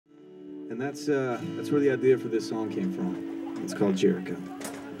And that's where the idea for this song came from. It's called Jericho.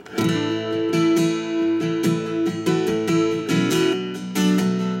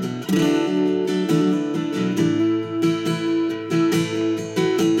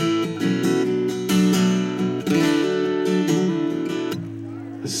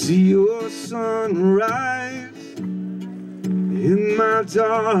 I see your sunrise in my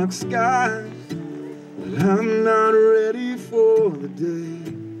dark skies, but I'm not ready for the day.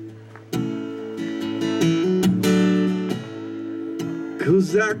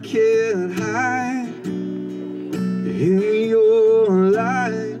 'Cause I can't hide in your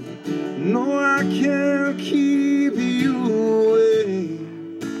light. No, I can't keep you away.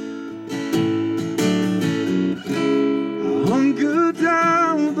 I hunker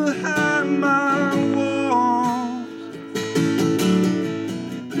down behind my walls,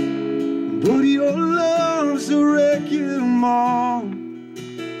 but your love's a wrecking ball.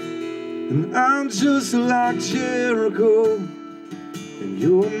 And I'm just like Jericho, and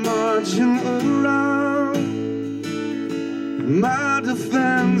you're marching around. My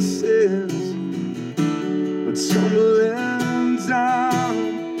defenses are tumbling down.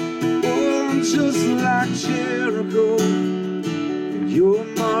 Oh, I'm just like Jericho, and you're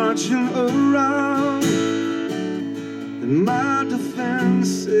marching around. And my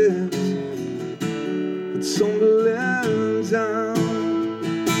defenses are tumbling down.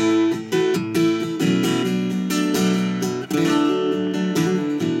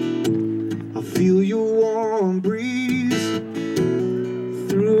 Feel your warm breeze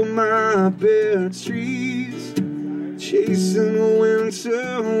through my bare trees, chasing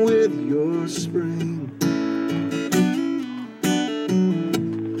winter with your spring.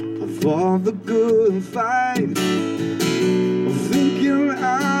 I fought the good fight, thinking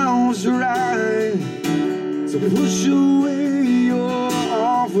I was right to push away your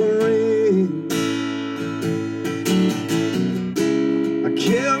offering. I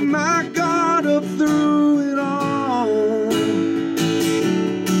kept my guard up through it all,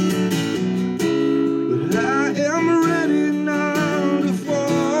 but I am ready now to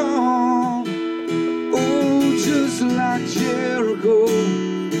fall. Oh, just like Jericho,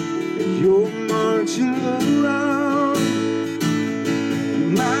 and you're marching around.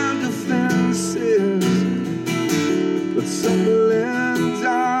 My defenses are tumbling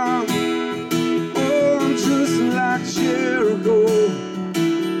down. Oh, I'm just like Jericho,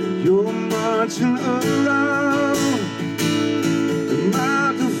 you're marching around, and my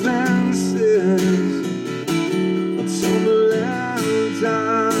defenses are tumbling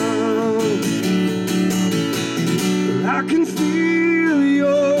down. I can feel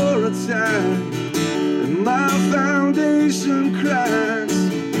your attack, and my foundation cracks,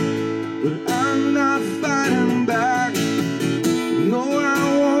 but I'm not fighting back. No, I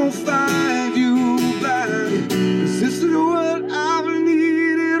won't fight you back, 'cause this is what I've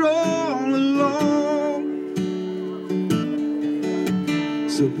needed all along.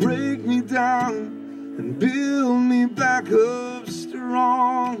 So break me down and build me back up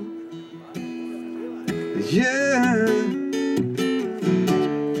strong. Yeah.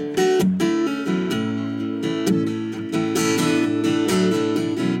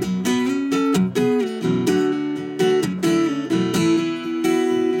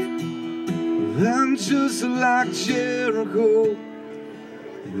 I'm just like Jericho,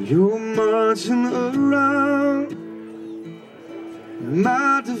 and you're marching around.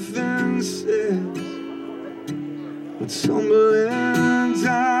 My defenses are tumbling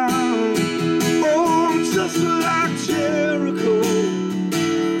down. Oh, I'm just like Jericho,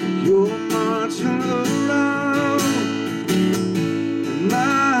 and you're marching around.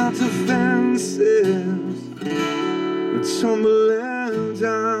 My defenses are tumbling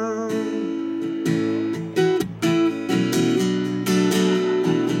down.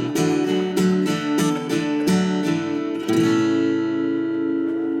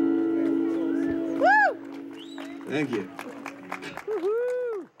 Thank you.